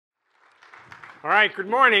All right, good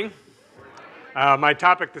morning. My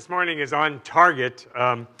topic this morning is on target.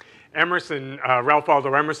 Ralph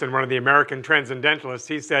Waldo Emerson, one of the American transcendentalists,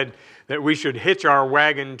 he said that we should hitch our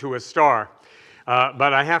wagon to a star.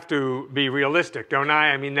 But I have to be realistic, don't I?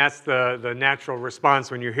 I mean, that's the natural response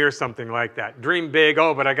when you hear something like that. Dream big,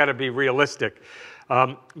 oh, but I got to be realistic.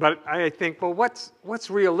 But I think, well, what's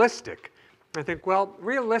realistic? I think, well,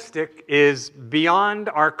 realistic is beyond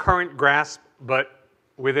our current grasp, but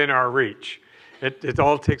within our reach. It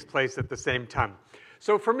all takes place at the same time.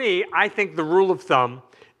 So for me, I think the rule of thumb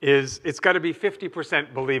is it's got to be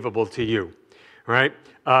 50% believable to you, right?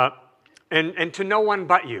 And to no one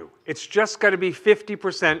but you. It's just got to be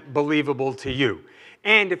 50% believable to you.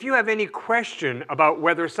 And if you have any question about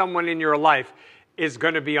whether someone in your life is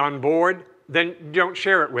going to be on board, then don't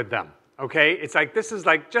share it with them, okay? It's like, this is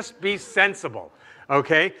like, just be sensible,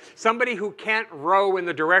 okay? Somebody who can't row in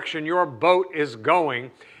the direction your boat is going,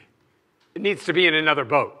 it needs to be in another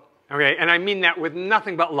boat, okay? And I mean that with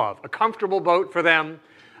nothing but love. A comfortable boat for them,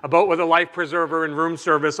 a boat with a life preserver and room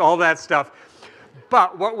service, all that stuff.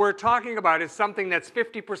 But what we're talking about is something that's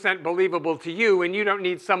 50% believable to you, and you don't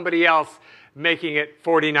need somebody else making it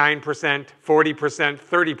 49%, 40%,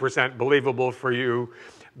 30% believable for you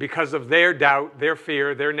because of their doubt, their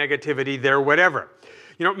fear, their negativity, their whatever.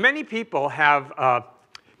 You know, many people have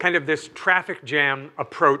kind of this traffic jam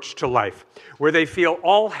approach to life, where they feel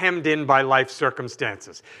all hemmed in by life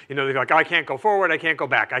circumstances. You know, they're like, oh, I can't go forward, I can't go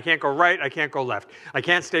back, I can't go right, I can't go left, I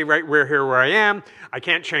can't stay right where I am, I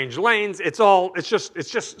can't change lanes. It's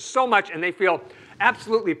just so much, and they feel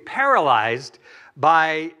absolutely paralyzed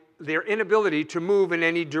by their inability to move in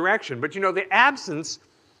any direction. But you know, the absence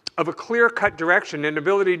of a clear-cut direction and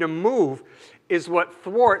ability to move is what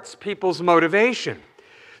thwarts people's motivation.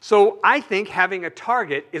 So I think having a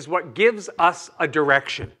target is what gives us a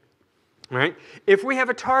direction, right? If we have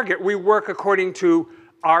a target, we work according to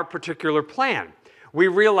our particular plan. We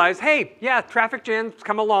realize, hey, yeah, traffic jams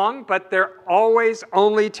come along, but they're always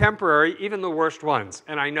only temporary, even the worst ones.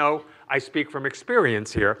 And I know I speak from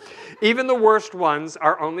experience here. Even the worst ones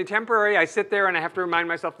are only temporary. I sit there and I have to remind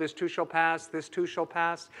myself, this too shall pass, this too shall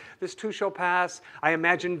pass, this too shall pass. I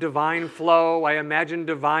imagine divine flow, I imagine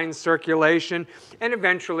divine circulation, and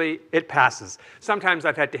eventually it passes. Sometimes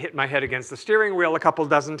I've had to hit my head against the steering wheel a couple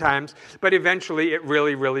dozen times, but eventually it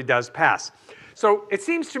really, really does pass. So it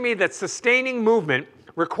seems to me that sustaining movement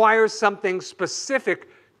requires something specific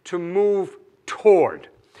to move toward,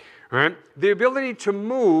 right? The ability to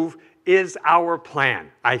move is our plan,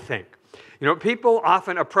 I think. You know, people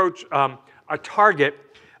often approach a target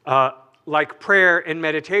like prayer and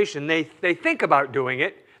meditation. They think about doing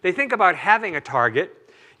it. They think about having a target,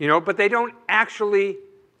 you know, but they don't actually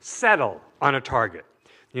settle on a target.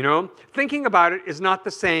 You know, thinking about it is not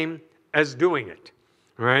the same as doing it,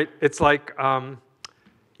 right? It's like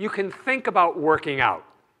you can think about working out.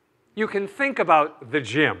 You can think about the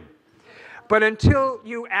gym. But until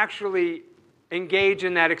you actually engage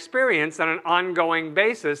in that experience on an ongoing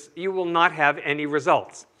basis, you will not have any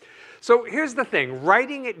results. So here's the thing.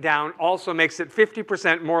 Writing it down also makes it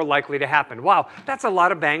 50% more likely to happen. Wow, that's a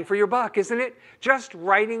lot of bang for your buck, isn't it? Just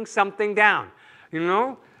writing something down. You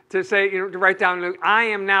know, to say, you know, to write down, I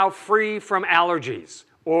am now free from allergies,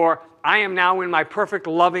 or I am now in my perfect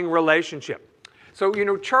loving relationship. So, you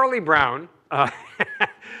know, Charlie Brown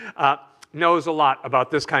knows a lot about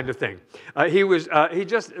this kind of thing.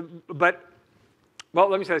 Well,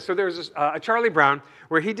 let me say this. So there's a Charlie Brown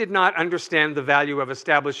where he did not understand the value of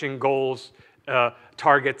establishing goals,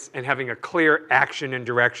 targets, and having a clear action and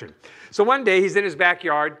direction. So one day he's in his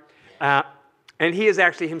backyard, and he is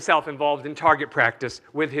actually himself involved in target practice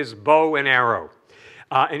with his bow and arrow.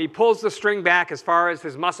 And he pulls the string back as far as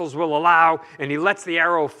his muscles will allow, and he lets the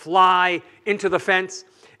arrow fly into the fence,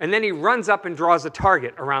 and then he runs up and draws a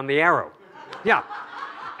target around the arrow. Yeah.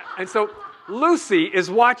 And so Lucy is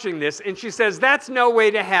watching this, and she says, that's no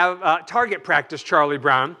way to have target practice, Charlie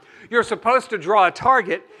Brown. You're supposed to draw a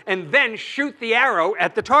target and then shoot the arrow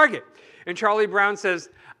at the target. And Charlie Brown says,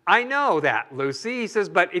 I know that, Lucy. He says,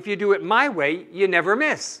 but if you do it my way, you never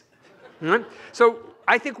miss. Mm-hmm. So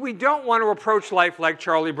I think we don't want to approach life like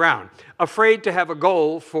Charlie Brown, afraid to have a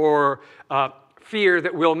goal for fear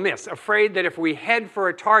that we'll miss, afraid that if we head for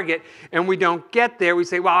a target and we don't get there, we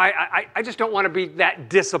say, well, I just don't want to be that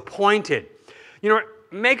disappointed. You know,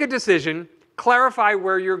 make a decision, clarify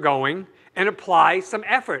where you're going, and apply some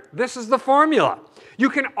effort. This is the formula. You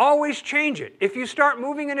can always change it. If you start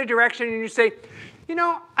moving in a direction and you say, you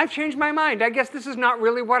know, I've changed my mind, I guess this is not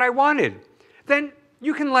really what I wanted, then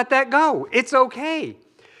you can let that go. It's okay.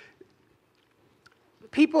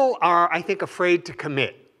 People are, I think, afraid to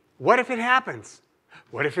commit. What if it happens?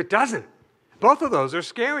 What if it doesn't? Both of those are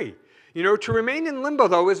scary. You know, to remain in limbo,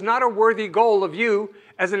 though, is not a worthy goal of you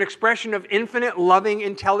as an expression of infinite, loving,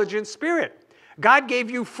 intelligent spirit. God gave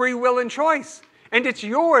you free will and choice, and it's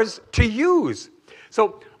yours to use.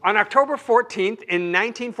 So on October 14th in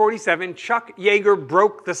 1947, Chuck Yeager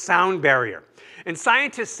broke the sound barrier. And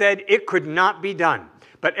scientists said it could not be done.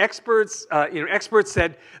 But experts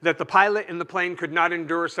said that the pilot and the plane could not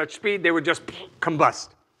endure such speed. They would just combust.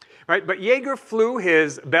 Right? But Yeager flew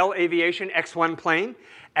his Bell Aviation X-1 plane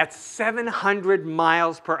at 700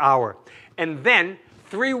 miles per hour. And then,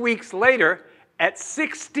 3 weeks later, at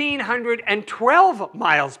 1,612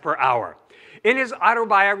 miles per hour. In his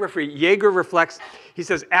autobiography, Yeager reflects, he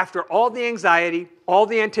says, after all the anxiety, all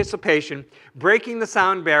the anticipation, breaking the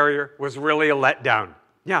sound barrier was really a letdown.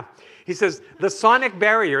 Yeah. He says, the sonic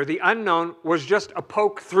barrier, the unknown, was just a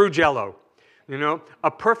poke through Jell-O. You know,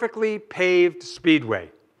 a perfectly paved speedway.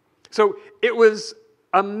 So it was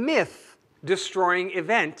a myth-destroying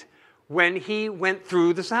event when he went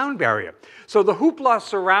through the sound barrier. So the hoopla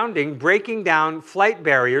surrounding breaking down flight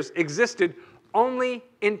barriers existed only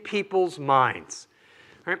in people's minds.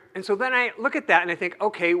 Right? And so then I look at that and I think,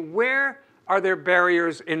 okay, where are there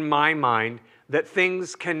barriers in my mind that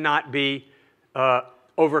things cannot be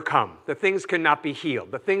overcome, that things cannot be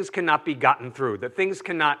healed, that things cannot be gotten through, that things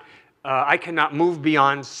cannot, I cannot move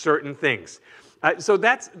beyond certain things. So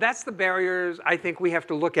that's the barriers I think we have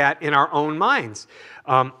to look at in our own minds.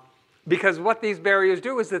 Because what these barriers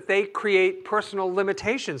do is that they create personal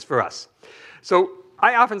limitations for us. So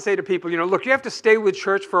I often say to people, you know, look, you have to stay with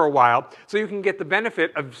church for a while so you can get the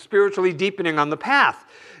benefit of spiritually deepening on the path.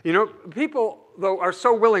 You know, people, though, are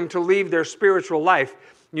so willing to leave their spiritual life,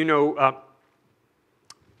 you know,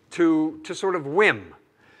 to sort of whim,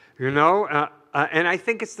 you know. And I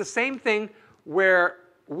think it's the same thing where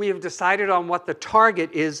we have decided on what the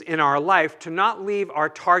target is in our life, to not leave our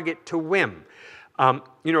target to whim.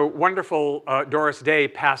 You know, wonderful Doris Day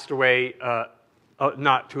passed away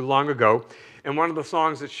not too long ago, and one of the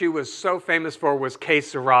songs that she was so famous for was Que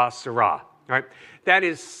Sera, Sera, right? That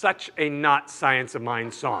is such a not Science of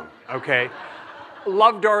Mind song, okay?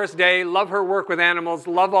 Love Doris Day, love her work with animals,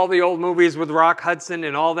 love all the old movies with Rock Hudson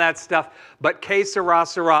and all that stuff, but Que Sera,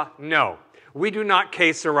 Sera, no. We do not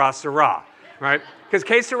Que Sera, Sera, right? Because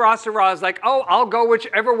Que Sera, Sera is like, oh, I'll go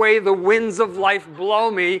whichever way the winds of life blow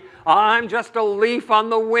me. I'm just a leaf on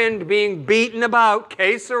the wind being beaten about.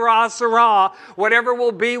 Que Sera, Sera. Whatever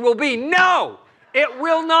will be, will be. No, it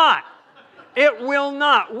will not. It will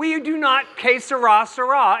not. We do not Que Sera,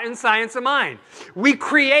 Sera in Science of Mind. We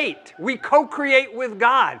create. We co-create with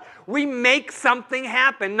God. We make something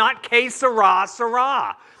happen, not Que Sera,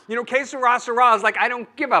 Sera. You know, Que Sera, Sera is like, I don't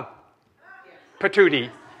give a patootie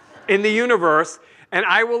in the universe, and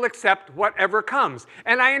I will accept whatever comes.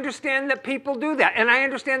 And I understand that people do that. And I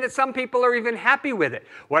understand that some people are even happy with it.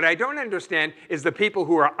 What I don't understand is the people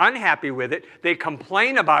who are unhappy with it. They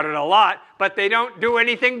complain about it a lot, but they don't do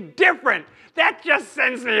anything different. That just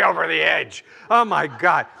sends me over the edge. Oh my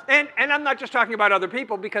God. And I'm not just talking about other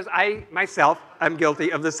people, because I myself am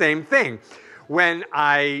guilty of the same thing when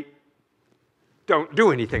I don't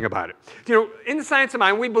do anything about it. You know, in the Science of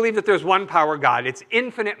Mind, we believe that there's one power God. It's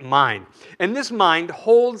infinite mind. And this mind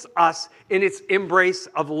holds us in its embrace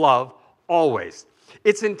of love always.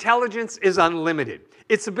 Its intelligence is unlimited.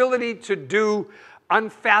 Its ability to do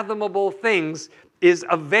unfathomable things is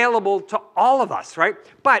available to all of us, right?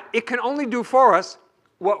 But it can only do for us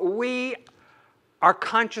what we are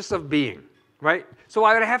conscious of being, right? So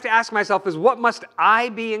what I have to ask myself is, what must I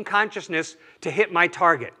be in consciousness to hit my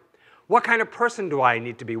target? What kind of person do I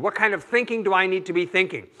need to be? What kind of thinking do I need to be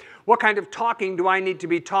thinking? What kind of talking do I need to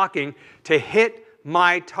be talking to hit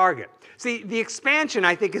my target? See, the expansion,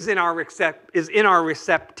 I think, is in our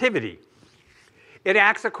receptivity. It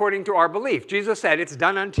acts according to our belief. Jesus said, it's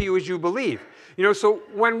done unto you as you believe. You know, so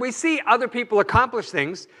when we see other people accomplish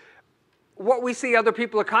things, what we see other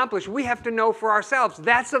people accomplish, we have to know for ourselves,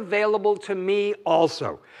 that's available to me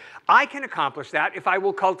also. I can accomplish that if I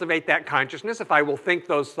will cultivate that consciousness, if I will think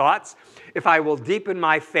those thoughts, if I will deepen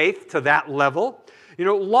my faith to that level. You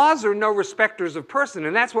know, laws are no respecters of person,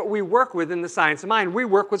 and that's what we work with in the Science of Mind. We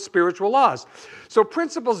work with spiritual laws. So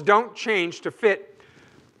principles don't change to fit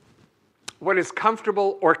what is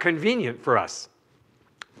comfortable or convenient for us.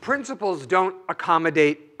 Principles don't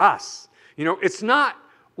accommodate us. You know, it's not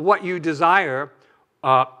what you desire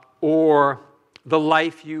or the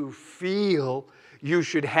life you feel you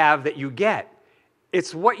should have that you get.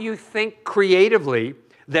 It's what you think creatively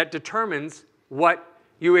that determines what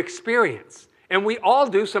you experience. And we all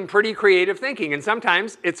do some pretty creative thinking. And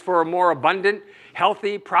sometimes it's for a more abundant,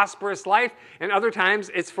 healthy, prosperous life. And other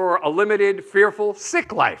times it's for a limited, fearful,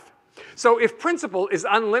 sick life. So if principle is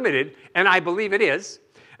unlimited, and I believe it is,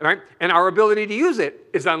 right, and our ability to use it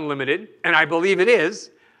is unlimited, and I believe it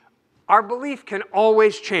is, our belief can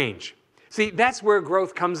always change. See, that's where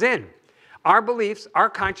growth comes in. Our beliefs, our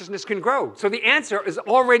consciousness can grow. So the answer is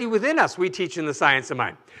already within us, we teach in the Science of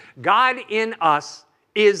Mind. God in us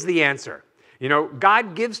is the answer. You know,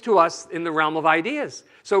 God gives to us in the realm of ideas.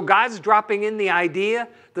 So God's dropping in the idea,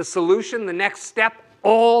 the solution, the next step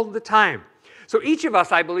all the time. So each of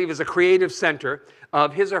us, I believe, is a creative center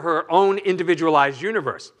of his or her own individualized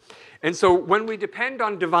universe. And so when we depend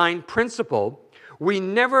on divine principle, we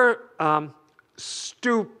never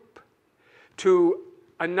stoop to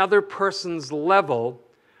another person's level,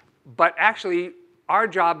 but actually our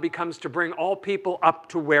job becomes to bring all people up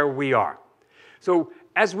to where we are. So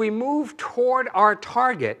as we move toward our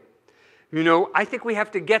target, you know, I think we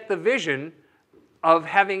have to get the vision of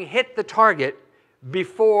having hit the target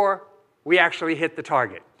before we actually hit the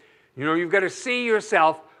target. You know, you've got to see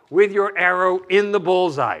yourself with your arrow in the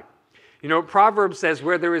bullseye. You know, Proverbs says,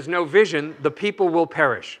 where there is no vision, the people will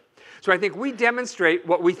perish. So I think we demonstrate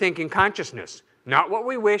what we think in consciousness. Not what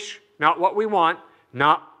we wish, not what we want,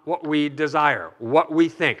 not what we desire, what we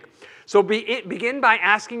think. So begin by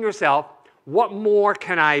asking yourself, what more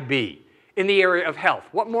can I be in the area of health?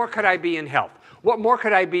 What more could I be in health? What more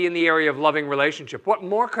could I be in the area of loving relationship? What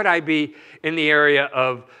more could I be in the area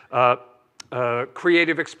of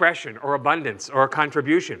creative expression or abundance or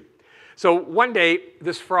contribution? So one day,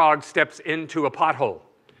 this frog steps into a pothole,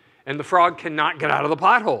 and the frog cannot get out of the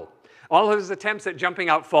pothole. All of his attempts at jumping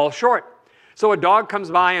out fall short. So a dog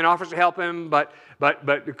comes by and offers to help him, but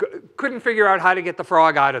couldn't figure out how to get the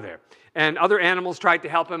frog out of there. And other animals tried to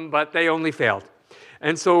help him, but they only failed.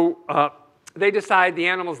 And so they decide, the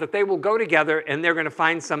animals, that they will go together and they're going to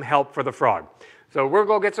find some help for the frog. So we'll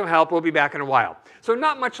go get some help. We'll be back in a while. So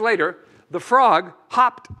not much later, the frog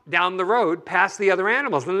hopped down the road past the other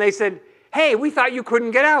animals. And they said, hey, we thought you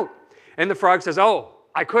couldn't get out. And the frog says, oh,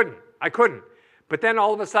 I couldn't. But then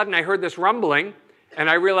all of a sudden I heard this rumbling, and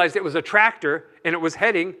I realized it was a tractor, and it was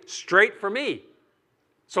heading straight for me.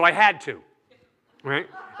 So I had to, right?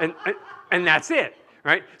 And that's it,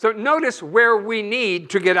 right? So notice where we need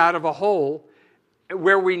to get out of a hole,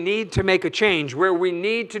 where we need to make a change, where we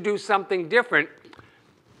need to do something different.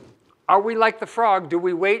 Are we like the frog? Do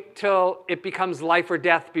we wait till it becomes life or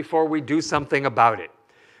death before we do something about it?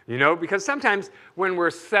 You know, because sometimes when we're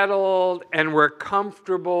settled and we're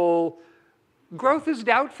comfortable, growth is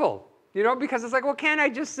doubtful. You know, because it's like, well, can't I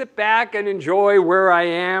just sit back and enjoy where I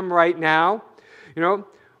am right now? You know,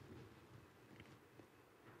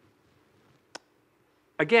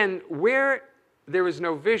 again, where there is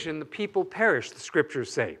no vision, the people perish, the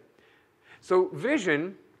scriptures say. So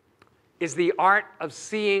vision is the art of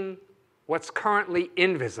seeing what's currently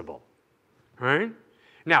invisible, right?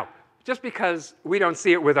 Now, just because we don't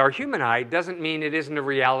see it with our human eye doesn't mean it isn't a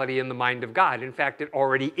reality in the mind of God. In fact, it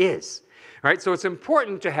already is, right? So it's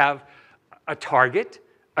important to have a target,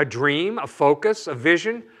 a dream, a focus, a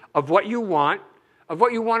vision of what you want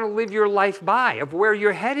to live your life by, of where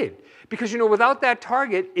you're headed. Because, you know, without that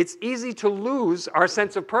target, it's easy to lose our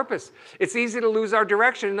sense of purpose. It's easy to lose our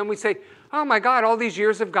direction. And then we say, oh my God, all these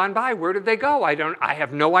years have gone by. Where did they go? I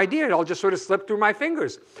have no idea. It all just sort of slipped through my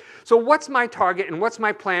fingers. So what's my target and what's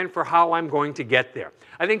my plan for how I'm going to get there?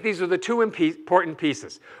 I think these are the two important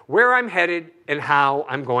pieces. Where I'm headed and how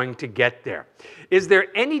I'm going to get there. Is there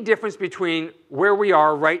any difference between where we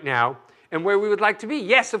are right now and where we would like to be?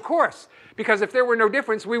 Yes, of course. Because if there were no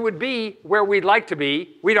difference, we would be where we'd like to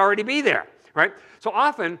be. We'd already be there, right? So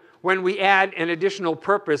often when we add an additional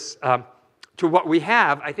purpose to what we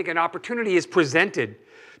have, I think an opportunity is presented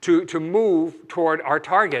to move toward our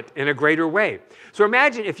target in a greater way. So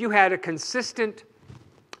imagine if you had a consistent,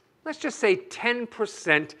 let's just say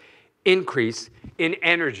 10% increase in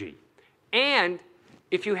energy. And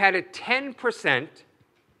if you had a 10%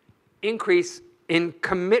 increase in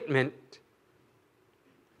commitment,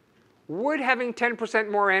 would having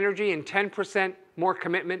 10% more energy and 10% more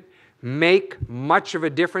commitment make much of a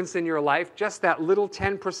difference in your life? Just that little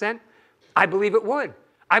 10%? I believe it would.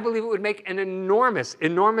 I believe it would make an enormous,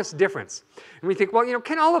 enormous difference. And we think, well, you know,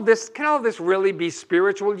 can all of this really be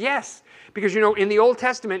spiritual? Yes. Because, you know, in the Old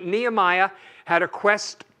Testament, Nehemiah had a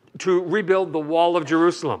quest to rebuild the wall of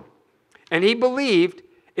Jerusalem. And he believed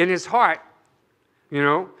in his heart, you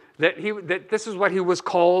know, that this is what he was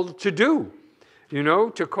called to do, you know,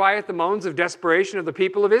 to quiet the moans of desperation of the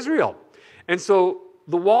people of Israel. And so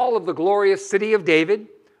the wall of the glorious city of David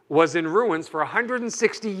was in ruins for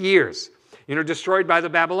 160 years, you know, destroyed by the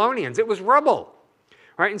Babylonians. It was rubble,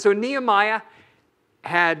 right? And so Nehemiah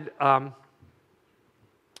had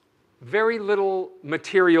very little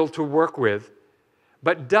material to work with,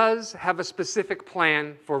 but does have a specific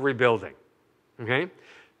plan for rebuilding. Okay?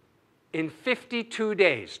 In 52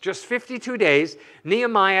 days, just 52 days,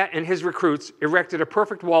 Nehemiah and his recruits erected a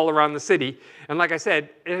perfect wall around the city. And like I said,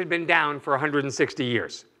 it had been down for 160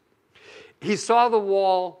 years. He saw the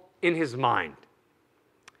wall in his mind.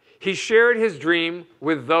 He shared his dream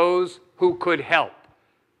with those who could help.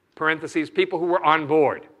 Parentheses, people who were on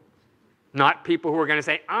board. Not people who were going to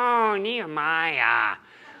say, oh, Nehemiah,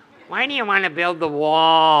 why do you want to build the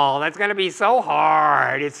wall? That's going to be so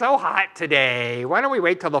hard. It's so hot today. Why don't we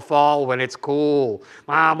wait till the fall when it's cool?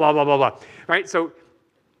 Blah, blah, blah, blah, blah. Right? So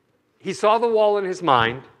he saw the wall in his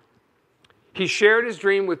mind. He shared his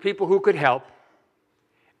dream with people who could help.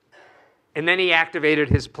 And then he activated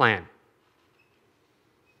his plan.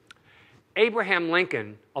 Abraham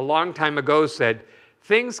Lincoln, a long time ago, said,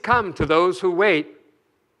 things come to those who wait,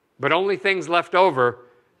 but only things left over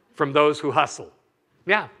from those who hustle.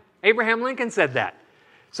 Yeah, Abraham Lincoln said that.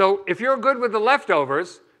 So if you're good with the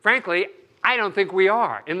leftovers, frankly, I don't think we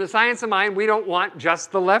are. In the science of mind, we don't want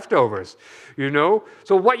just the leftovers, you know?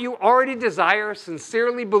 So what you already desire,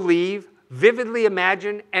 sincerely believe, vividly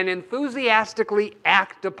imagine, and enthusiastically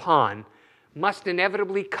act upon must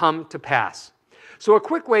inevitably come to pass. So a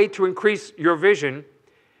quick way to increase your vision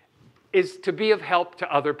is to be of help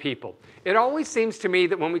to other people. It always seems to me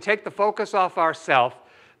that when we take the focus off ourselves,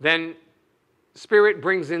 then Spirit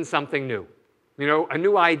brings in something new. You know, a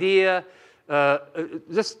new idea,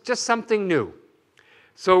 just something new.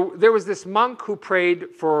 So there was this monk who prayed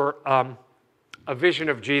for a vision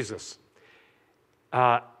of Jesus.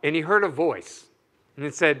 And he heard a voice. And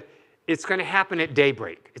it said, it's going to happen at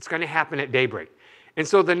daybreak. It's going to happen at daybreak. And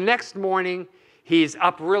so the next morning, he's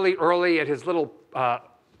up really early at his little,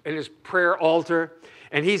 in his prayer altar,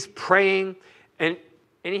 and he's praying, and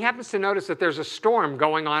he happens to notice that there's a storm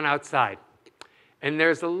going on outside. And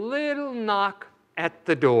there's a little knock at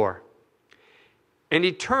the door. And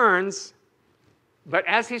he turns, but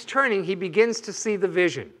as he's turning, he begins to see the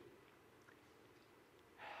vision.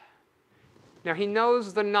 Now, he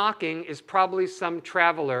knows the knocking is probably some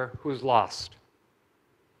traveler who's lost.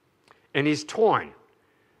 And he's torn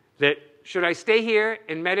that, should I stay here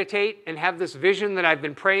and meditate and have this vision that I've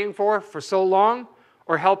been praying for so long,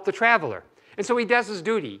 or help the traveler? And so he does his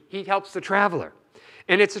duty. He helps the traveler.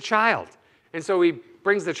 And it's a child. And so he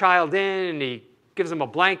brings the child in, and he gives him a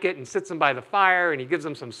blanket and sits him by the fire, and he gives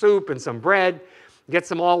him some soup and some bread, gets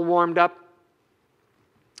them all warmed up.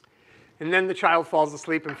 And then the child falls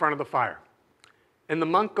asleep in front of the fire. And the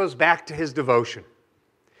monk goes back to his devotion.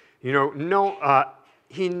 You know,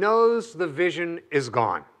 he knows the vision is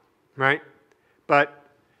gone, right? But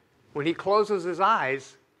when he closes his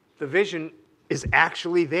eyes, the vision is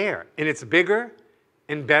actually there. And it's bigger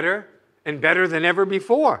and better than ever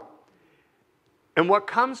before. And what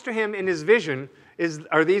comes to him in his vision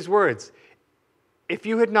are these words: if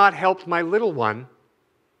you had not helped my little one,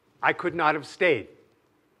 I could not have stayed.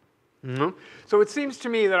 Mm-hmm. So it seems to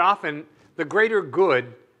me that often the greater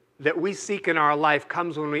good that we seek in our life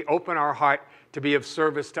comes when we open our heart to be of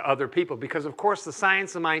service to other people. Because, of course, the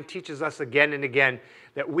science of mind teaches us again and again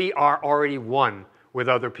that we are already one with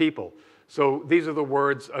other people. So these are the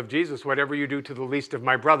words of Jesus: whatever you do to the least of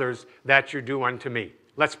my brothers, that you do unto me.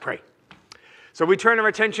 Let's pray. So we turn our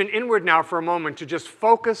attention inward now for a moment to just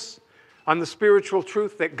focus on the spiritual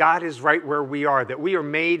truth that God is right where we are, that we are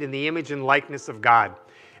made in the image and likeness of God.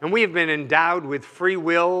 And we have been endowed with free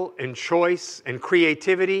will and choice and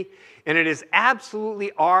creativity, and it is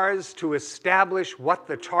absolutely ours to establish what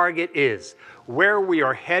the target is, where we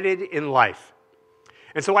are headed in life.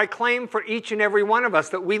 And so I claim for each and every one of us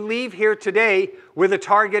that we leave here today with a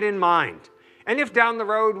target in mind. And if down the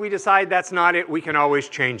road we decide that's not it, we can always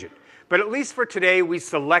change it. But at least for today, we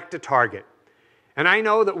select a target. And I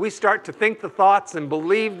know that we start to think the thoughts and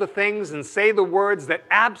believe the things and say the words that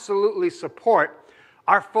absolutely support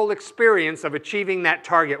our full experience of achieving that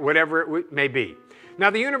target, whatever it may be. Now,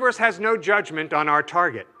 the universe has no judgment on our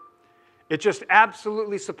target. It just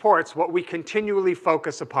absolutely supports what we continually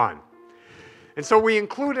focus upon. And so we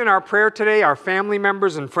include in our prayer today our family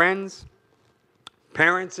members and friends,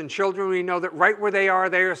 parents and children. We know that right where they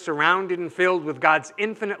are surrounded and filled with God's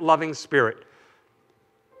infinite loving Spirit.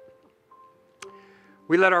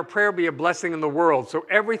 We let our prayer be a blessing in the world, so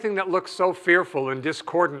everything that looks so fearful and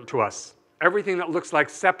discordant to us, everything that looks like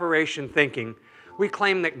separation thinking, we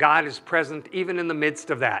claim that God is present even in the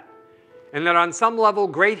midst of that. And that on some level,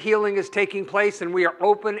 great healing is taking place, and we are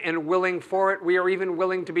open and willing for it. We are even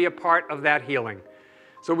willing to be a part of that healing.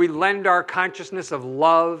 So we lend our consciousness of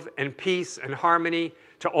love and peace and harmony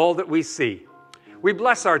to all that we see. We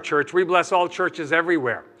bless our church. We bless all churches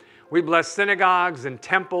everywhere. We bless synagogues and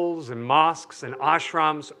temples and mosques and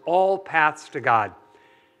ashrams, all paths to God.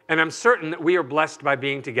 And I'm certain that we are blessed by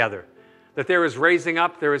being together, that there is raising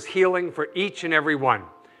up, there is healing for each and every one.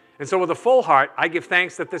 And so with a full heart, I give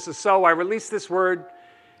thanks that this is so. I release this word,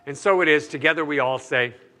 and so it is. Together we all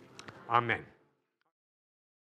say, Amen.